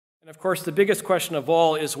And of course, the biggest question of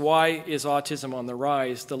all is, why is autism on the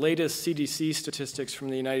rise? The latest CDC statistics from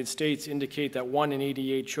the United States indicate that 1 in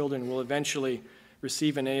 88 children will eventually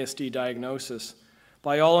receive an ASD diagnosis.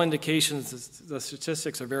 By all indications, the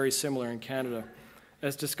statistics are very similar in Canada.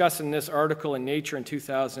 As discussed in this article in Nature in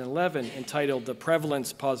 2011, entitled "The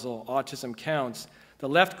Prevalence Puzzle: Autism Counts," the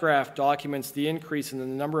left graph documents the increase in the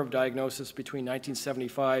number of diagnoses between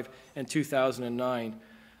 1975 and 2009.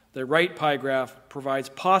 The right pie graph provides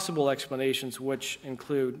possible explanations, which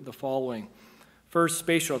include the following. First,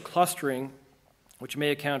 spatial clustering, which may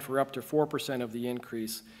account for up to 4% of the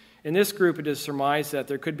increase. In this group, it is surmised that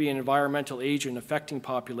there could be an environmental agent affecting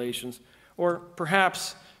populations, or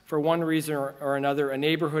perhaps, for one reason or another, a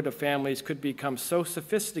neighborhood of families could become so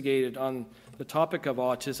sophisticated on the topic of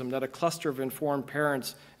autism that a cluster of informed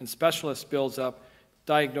parents and specialists builds up,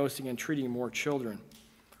 diagnosing and treating more children.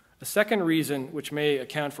 A second reason, which may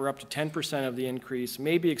account for up to 10% of the increase,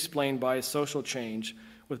 may be explained by a social change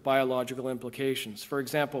with biological implications. For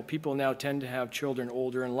example, people now tend to have children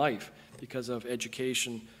older in life because of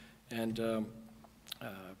education and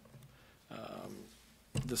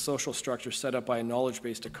the social structure set up by a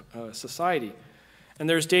knowledge-based society. And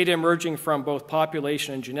there's data emerging from both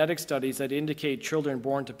population and genetic studies that indicate children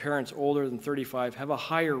born to parents older than 35 have a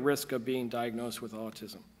higher risk of being diagnosed with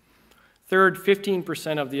autism. Third,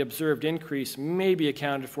 15% of the observed increase may be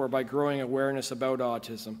accounted for by growing awareness about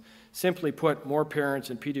autism. Simply put, more parents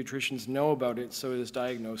and pediatricians know about it, so it is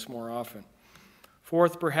diagnosed more often.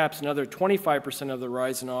 Fourth, perhaps another 25% of the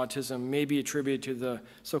rise in autism may be attributed to the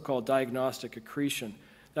so-called diagnostic accretion.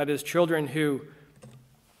 That is, children who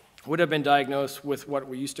would have been diagnosed with what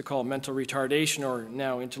we used to call mental retardation, or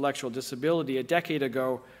now intellectual disability, a decade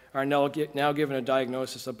ago, are now given a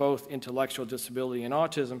diagnosis of both intellectual disability and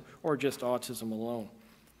autism, or just autism alone.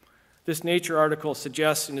 This Nature article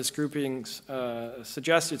suggests its groupings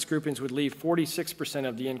would leave 46%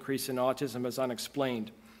 of the increase in autism as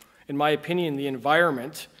unexplained. In my opinion, the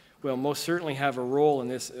environment will most certainly have a role in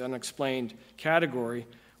this unexplained category.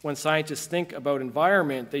 When scientists think about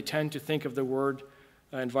environment, they tend to think of the word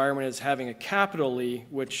environment as having a capital E,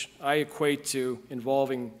 which I equate to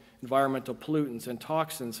involving environmental pollutants and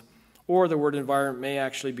toxins, or the word environment may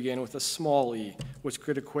actually begin with a small e, which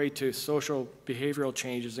could equate to social behavioral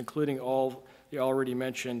changes, including all the already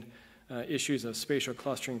mentioned issues of spatial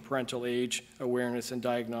clustering, parental age, awareness, and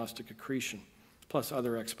diagnostic accretion, plus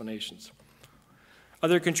other explanations.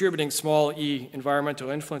 Other contributing small e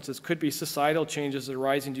environmental influences could be societal changes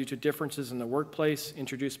arising due to differences in the workplace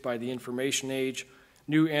introduced by the information age.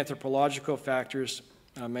 New anthropological factors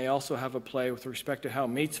may also have a play with respect to how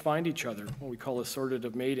mates find each other, what we call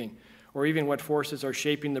assortative mating, or even what forces are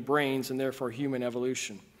shaping the brains and therefore human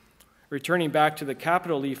evolution. Returning back to the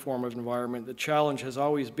capital E form of environment, the challenge has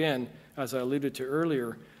always been, as I alluded to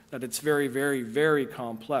earlier, that it's very, very, very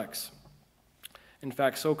complex. In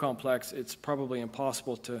fact, so complex it's probably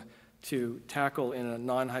impossible to tackle in a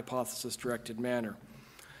non-hypothesis directed manner.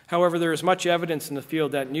 However, there is much evidence in the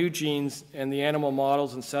field that new genes and the animal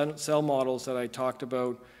models and cell models that I talked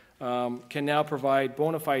about can now provide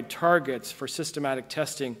bona fide targets for systematic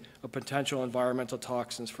testing of potential environmental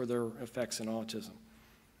toxins for their effects in autism.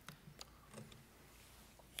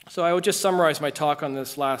 So I will just summarize my talk on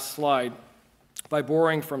this last slide by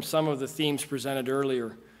borrowing from some of the themes presented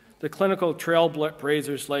earlier. The clinical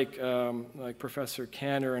trailblazers like Professor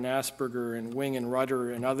Kanner and Asperger and Wing and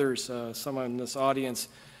Rudder and others, some in this audience,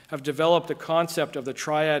 have developed the concept of the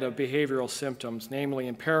triad of behavioral symptoms,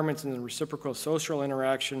 namely impairments in the reciprocal social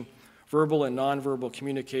interaction, verbal and nonverbal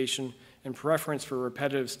communication, and preference for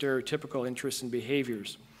repetitive stereotypical interests and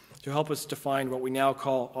behaviors, to help us define what we now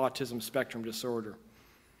call autism spectrum disorder.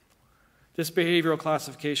 This behavioral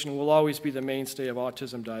classification will always be the mainstay of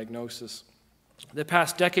autism diagnosis. The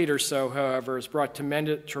past decade or so, however, has brought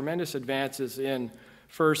tremendous advances in,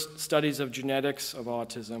 first, studies of genetics of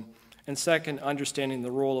autism, and second, understanding the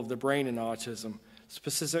role of the brain in autism.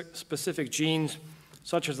 Specific genes,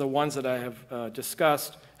 such as the ones that I have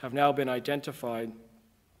discussed, have now been identified,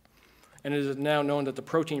 and it is now known that the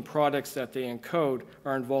protein products that they encode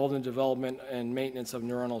are involved in development and maintenance of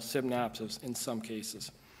neuronal synapses in some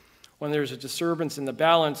cases. When there's a disturbance in the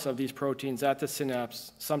balance of these proteins at the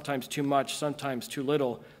synapse, sometimes too much, sometimes too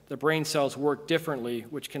little, the brain cells work differently,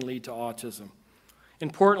 which can lead to autism.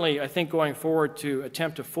 Importantly, I think going forward, to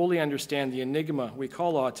attempt to fully understand the enigma we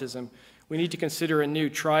call autism, we need to consider a new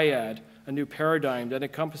triad, a new paradigm that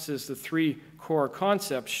encompasses the three core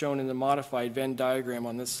concepts shown in the modified Venn diagram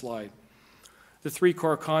on this slide. The three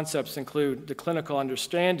core concepts include the clinical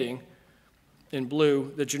understanding in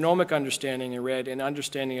blue, the genomic understanding in red, and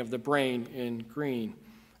understanding of the brain in green.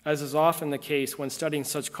 As is often the case when studying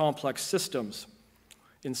such complex systems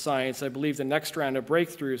in science, I believe the next round of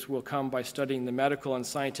breakthroughs will come by studying the medical and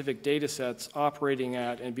scientific data sets operating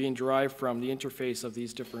at and being derived from the interface of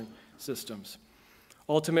these different systems.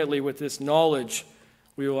 Ultimately, with this knowledge,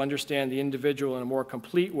 we will understand the individual in a more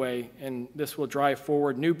complete way, and this will drive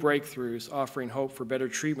forward new breakthroughs, offering hope for better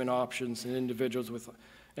treatment options in individuals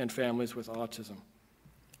and families with autism.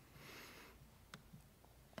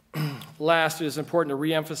 Last, it is important to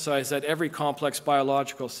reemphasize that every complex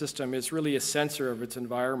biological system is really a sensor of its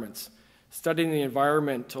environments. Studying the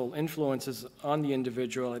environmental influences on the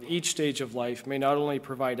individual at each stage of life may not only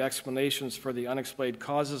provide explanations for the unexplained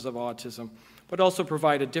causes of autism, but also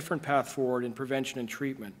provide a different path forward in prevention and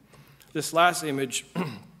treatment. This last image,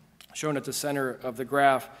 shown at the center of the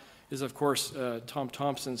graph, is of course Tom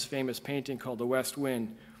Thompson's famous painting called The West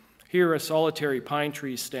Wind. Here a solitary pine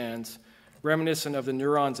tree stands, reminiscent of the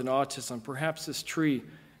neurons in autism. Perhaps this tree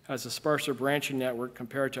has a sparser branching network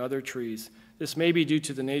compared to other trees. This may be due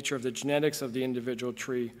to the nature of the genetics of the individual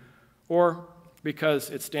tree, or because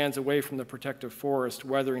it stands away from the protective forest,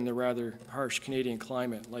 weathering the rather harsh Canadian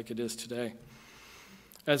climate like it is today.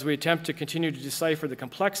 As we attempt to continue to decipher the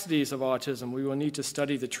complexities of autism, we will need to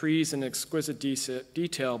study the trees in exquisite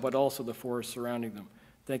detail, but also the forest surrounding them.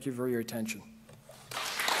 Thank you for your attention.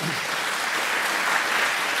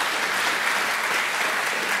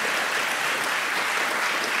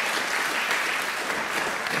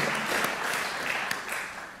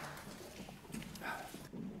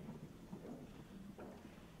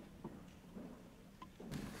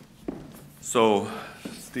 So,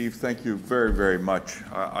 Steve, thank you very, very much.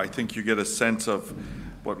 I think you get a sense of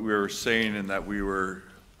what we were saying, and that we were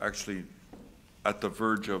actually at the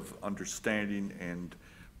verge of understanding and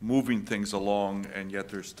moving things along, and yet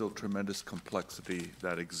there's still tremendous complexity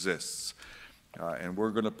that exists. And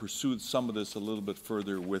we're going to pursue some of this a little bit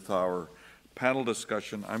further with our panel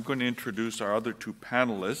discussion. I'm going to introduce our other two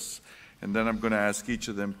panelists, and then I'm going to ask each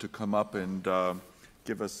of them to come up and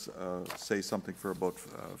give us, say something for about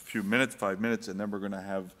a few minutes, 5 minutes, and then we're going to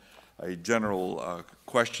have a general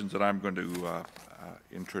questions that I'm going to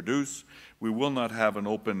introduce. We will not have an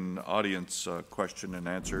open audience question and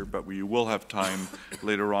answer, but we will have time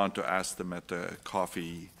later on to ask them at the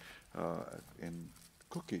coffee and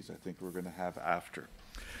cookies I think we're going to have after.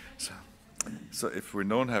 So if we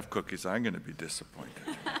don't have cookies, I'm going to be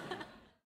disappointed.